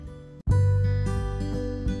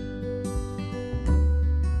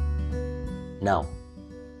Now,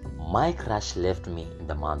 my crush left me in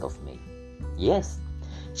the month of May. Yes,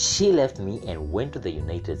 she left me and went to the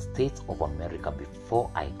United States of America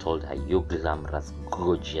before I told her, you glamorous,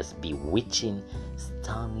 gorgeous, bewitching,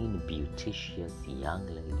 stunning, beauticious young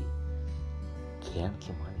lady, Ken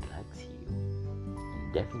Kimani likes you.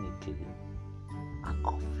 And definitely, a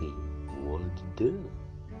coffee would do.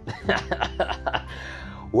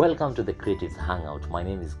 Welcome to the Creatives Hangout. My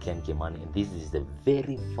name is Ken Kimani, and this is the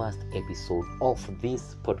very first episode of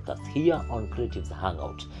this podcast. Here on Creatives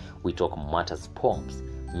Hangout, we talk matters, poems,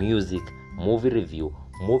 music, movie review,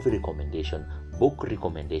 movie recommendation, book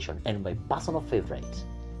recommendation, and my personal favorite,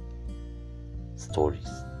 stories,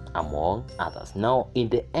 among others. Now, in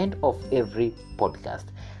the end of every podcast,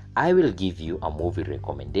 I will give you a movie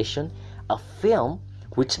recommendation, a film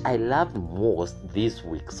which I loved most this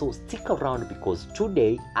week. So stick around because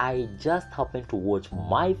today I just happened to watch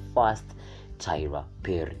my first Tyler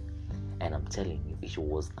Perry, and I'm telling you, it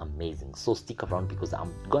was amazing. So stick around because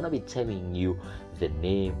I'm gonna be telling you the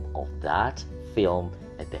name of that film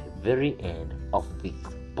at the very end of this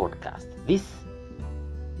podcast. This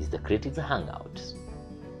is the Creatives Hangout.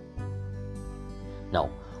 Now,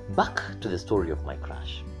 back to the story of my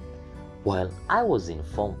crush. While I was in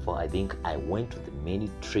Form 4, I think I went to the many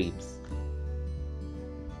trips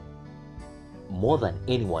more than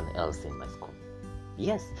anyone else in my school.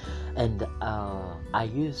 Yes, and I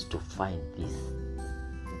used to find this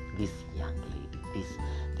young lady,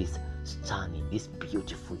 this stunning, this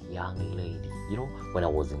beautiful young lady, when I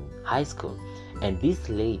was in high school. And this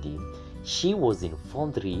lady, she was in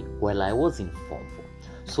Form 3 while I was in Form 4.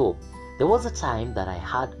 So there was a time that I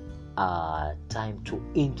had time to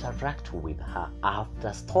interact with her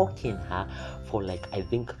after stalking her for I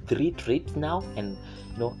think 3 trips now, and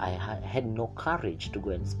I had no courage to go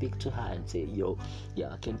and speak to her and say,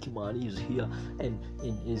 Ken Kimani is here and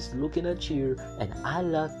is looking at you, and I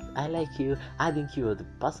like you, I think you are the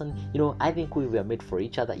person, I think we were made for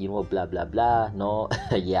each other, blah blah blah. No.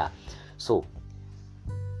 Yeah. So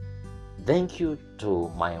thank you to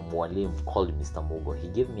my Mwalim called Mr. Mogo. He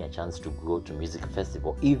gave me a chance to go to music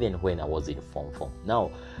festival even when I was in Form 4.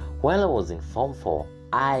 Now, while I was in Form 4,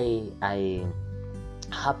 I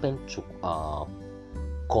happened to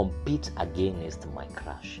compete against my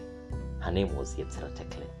crush. Her name was Yebsera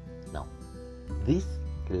Tekle. Now, this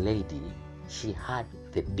lady, she had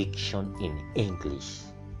the diction in English.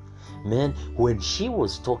 Man, when she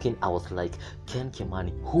was talking, I was like, Ken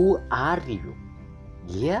Kimani, who are you?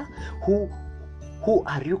 Yeah, who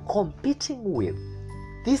are you competing with?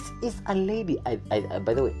 This is a lady. I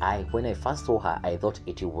by the way, when I first saw her, I thought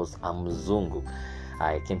it was a Mzungu.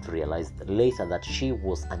 I came to realize later that she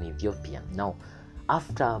was an Ethiopian. Now,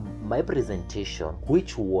 after my presentation,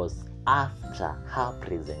 which was after her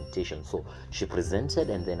presentation, so she presented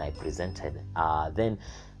and then I presented. Then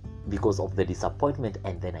because of the disappointment,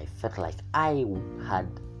 and then I felt like I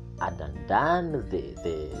hadn't done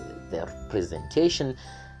the presentation,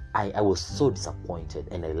 I was so disappointed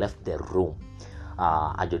and I left the room.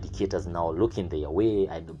 Adjudicators now looking their way,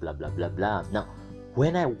 I do blah blah blah blah. Now,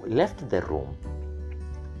 when I left the room,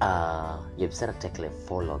 Yebsera Tekle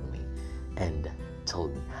followed me and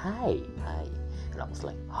told me, hi, and I was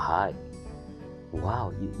like, hi.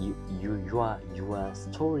 Wow, your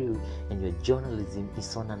story and your journalism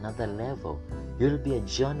is on another level. You'll be a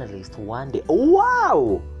journalist one day.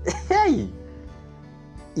 Wow! Hey!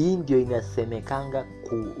 Hii ndio inasemekanga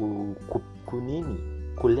kunini?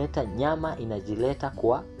 Kuleta nyama inajileta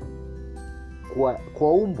kwa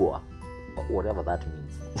umbwa. Whatever that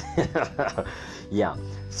means. Yeah.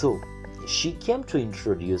 So, she came to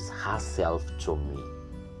introduce herself to me.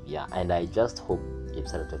 Yeah, and I just hope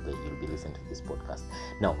you'll be listening to this podcast.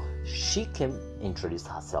 Now, she came, introduced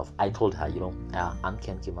herself. I told her, I'm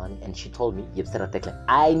Ken Kimani, and she told me, Yebsera Tekle,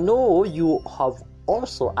 I know you have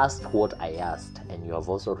also asked what I asked, and you have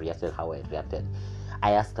also reacted how I reacted.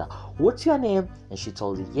 I asked her, what's your name? And she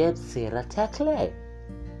told me, Yebsera Tekle.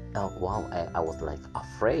 Oh, wow, I was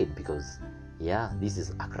afraid because, this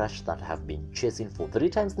is a crush that I have been chasing for 3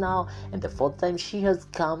 times now, and the 4th time she has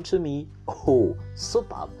come to me. Oh,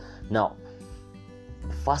 superb. Now,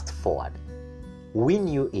 fast forward, we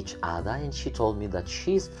knew each other, and she told me that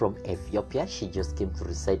she's from Ethiopia. She just came to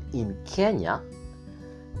reside in Kenya,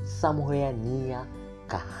 somewhere near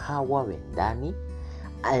Kahawa Wendani,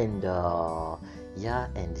 and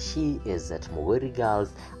and she is at Mugori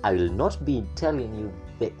Girls. I will not be telling you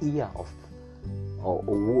the year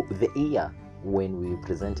when we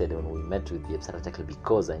met with the Yebsera Tekle,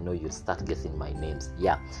 because I know you'll start guessing my names.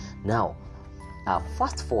 Yeah. Now,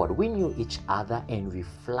 fast forward, we knew each other and we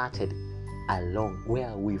flirted along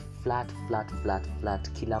where we flat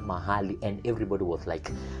kila mahali, and everybody was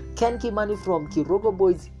like, Ken Kimani from Kirogo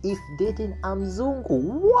Boys is dating a mzungu.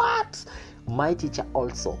 What? My teacher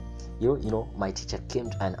also, you know, my teacher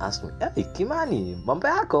came and asked me, hey Kimani, mambo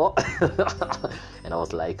yako? And I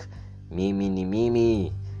was like, mimi ni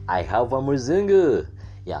mimi, I have a mzungu.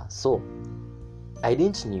 Yeah, so I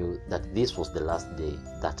didn't knew that this was the last day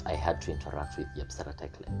that I had to interact with Yebsera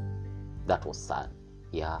Tekle. That was sad.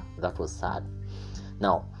 Yeah, that was sad.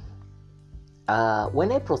 Now,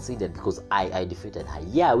 when I proceeded, because I defeated her,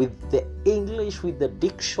 yeah, with the English, with the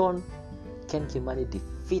diction, Ken Kimani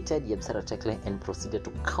defeated Yebsera Tekle and proceeded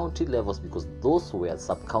to county levels, because those were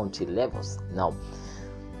sub-county levels. Now,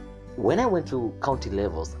 when I went to county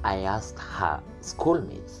levels, I asked her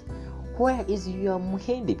schoolmates, where is your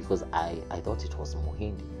Muhindi? Because I thought it was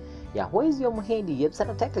Muhindi. Yeah, where is your Muhindi?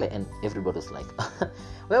 Yebsera Tekle. And everybody was like,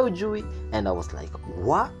 where would you? And I was like,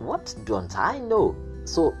 what don't I know?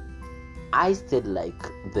 So I stayed like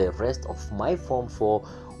the rest of my Form 4,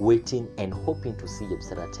 waiting and hoping to see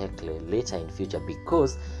Yebsera Tekle later in future,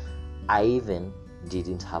 because I even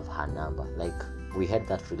didn't have her number. Like, we had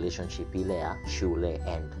that relationship ile shule,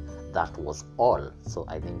 and that was all. So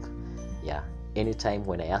I think, yeah, anytime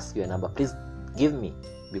when I ask you a number, please give me,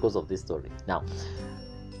 because of this story. Now,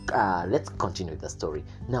 let's continue the story.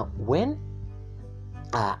 Now, when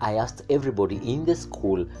I asked everybody in the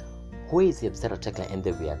school, where is Yebsera Tekle, and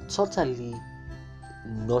they were totally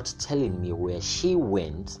not telling me where she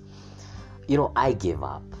went, you know, I gave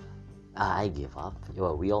up.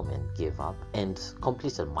 We all men gave up and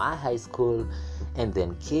completed my high school, and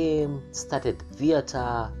then started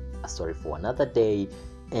theater, a story for another day,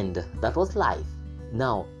 and that was life.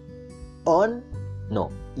 Now,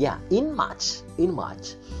 in March,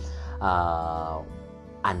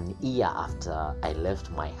 an year after I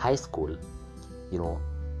left my high school, you know,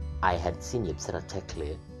 I had seen Yebsera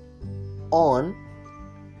Tekle on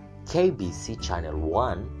KBC Channel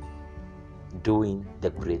 1 doing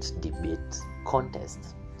the Great Debate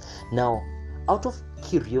Contest. Now, out of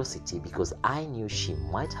curiosity, because I knew she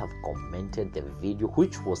might have commented the video,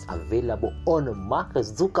 which was available on Mark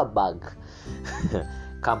Zuckerberg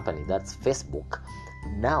company, that's Facebook.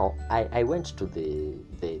 Now I went to the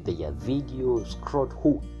video,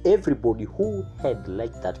 scrolled everybody who had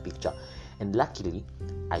liked that picture, and luckily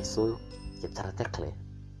I saw Yebsera Tekle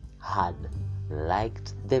had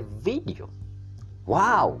liked the video.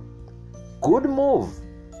 Wow, good move.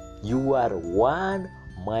 You are 1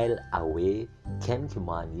 mile away, Ken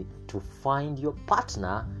Kimani, to find your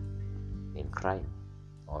partner in crime,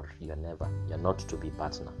 or you're not to be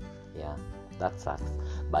partner. Yeah, that sucks,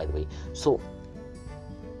 by the way. So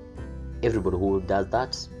everybody who does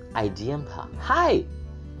that, I DM'd her, hi,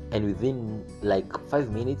 and within like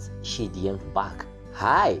 5 minutes she DM'd back,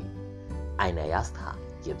 hi. And I asked her,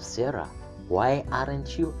 Yebsera, why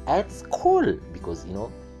aren't you at school? Because, you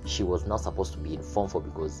know, she was not supposed to be in Form 4,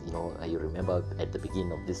 because, you know, you remember at the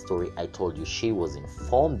beginning of this story I told you she was in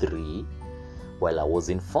Form 3 while I was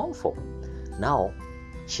in Form 4. Now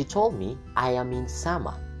she told me, I am in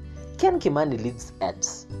summer. Ken Kimani lives at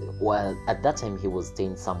that time he was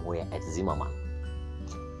staying somewhere at Zimmerman.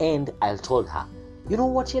 And I told her, you know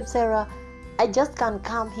what, Yebsera, I just can't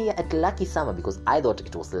come here at Lucky Summer, because I thought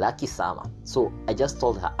it was Lucky Summer. So I just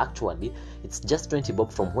told her, actually, it's just 20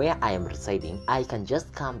 bob from where I am residing. I can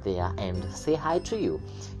just come there and say hi to you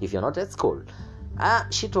if you're not at school.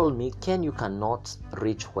 She told me, Ken, you cannot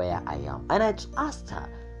reach where I am. And I asked her,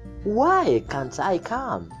 why can't I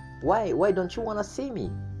come? Why don't you want to see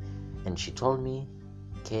me? And she told me,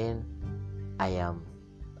 Ken, I am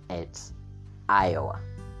at Iowa.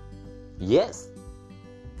 Yes,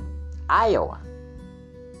 Iowa.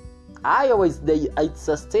 Iowa is it's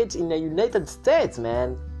a state in the United States,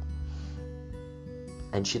 man.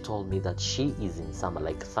 And she told me that she is in summer,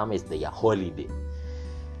 like summer is their holiday.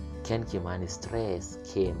 Ken Kimani's stress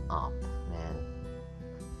came up, man.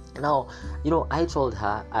 Now, you know, I told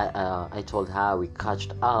her we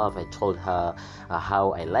catched up. I told her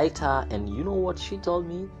how I liked her, and you know what she told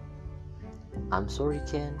me? I'm sorry,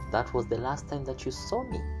 Ken, that was the last time that you saw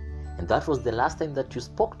me, and that was the last time that you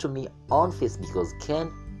spoke to me on face, because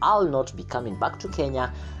Ken, I'll not be coming back to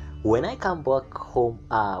Kenya. When I come back home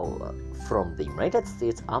from the United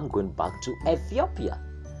States, I'm going back to Ethiopia.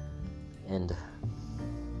 And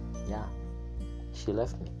yeah, she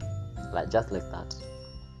left me, just like that.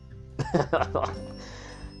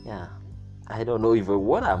 Yeah, I don't know even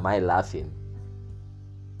what am I laughing.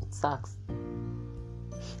 It sucks.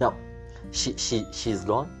 Now, she's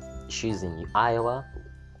gone. She's in Iowa.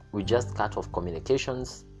 We just cut off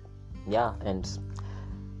communications. Yeah, and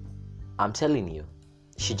I'm telling you,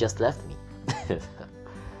 she just left me.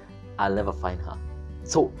 I'll never find her.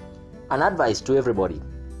 So, an advice to everybody: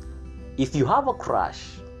 if you have a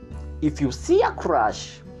crush, if you see a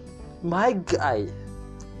crush, my guy,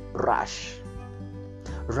 rush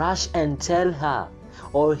and tell her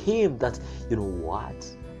or him that, you know what,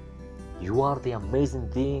 you are the amazing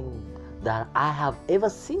thing that I have ever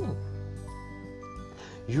seen.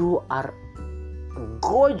 You are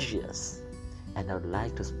gorgeous, and I would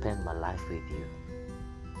like to spend my life with you.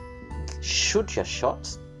 Shoot your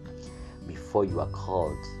shot before you are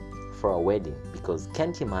called for a wedding, because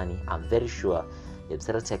Ken Kimani, I'm very sure,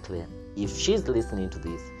 Yebsera Tekle, if she's listening to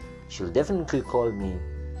this, she'll definitely call me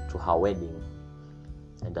to her wedding,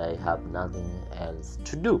 and I have nothing else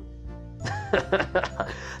to do.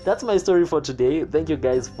 That's my story for today. Thank you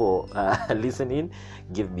guys for listening.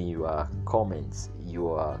 Give me your comments,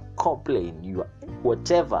 your complaint, your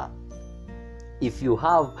whatever. If you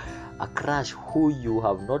have a crush who you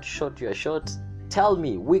have not shot your shot, tell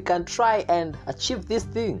me. We can try and achieve this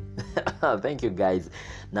thing. Thank you guys.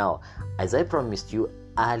 Now, as I promised you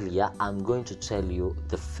earlier, I'm going to tell you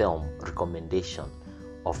the film recommendation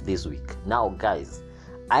of this week. Now guys,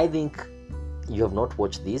 I think you have not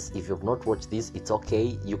watched this. If you have not watched this, it's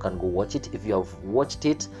okay, you can go watch it. If you have watched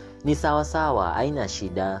it, ni sawa sawa, aina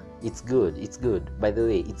shida, it's good. By the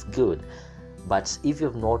way, it's good. But if you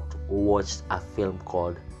have not watched a film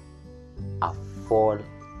called A Fall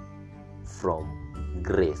from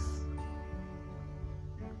Grace,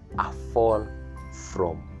 A Fall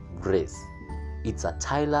from Grace, it's a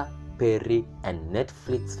Tyler Perry and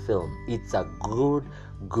Netflix film. It's a good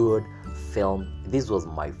film. This was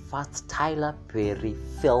my first Tyler Perry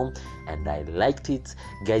film, and I liked it.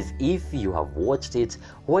 Guys, if you have watched it,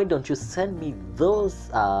 why don't you send me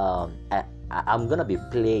those? I'm gonna be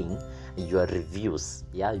playing your reviews,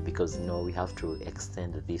 because we have to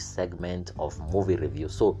extend this segment of movie review.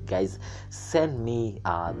 So guys, send me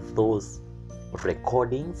those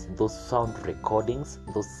recordings, those sound recordings,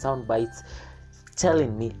 those sound bites,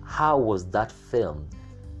 telling me how was that film,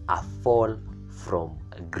 A Fall from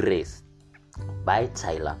Grace by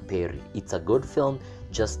Tyler Perry. It's a good film.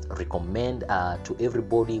 Just recommend to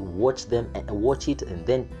everybody, watch it, and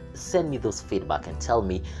then send me those feedback and tell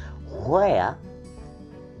me where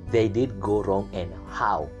they did go wrong and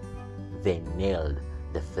how they nailed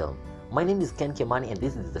the film. My name is Ken Kimani, and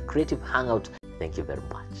this is the Creative Hangout. Thank you very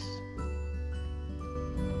much.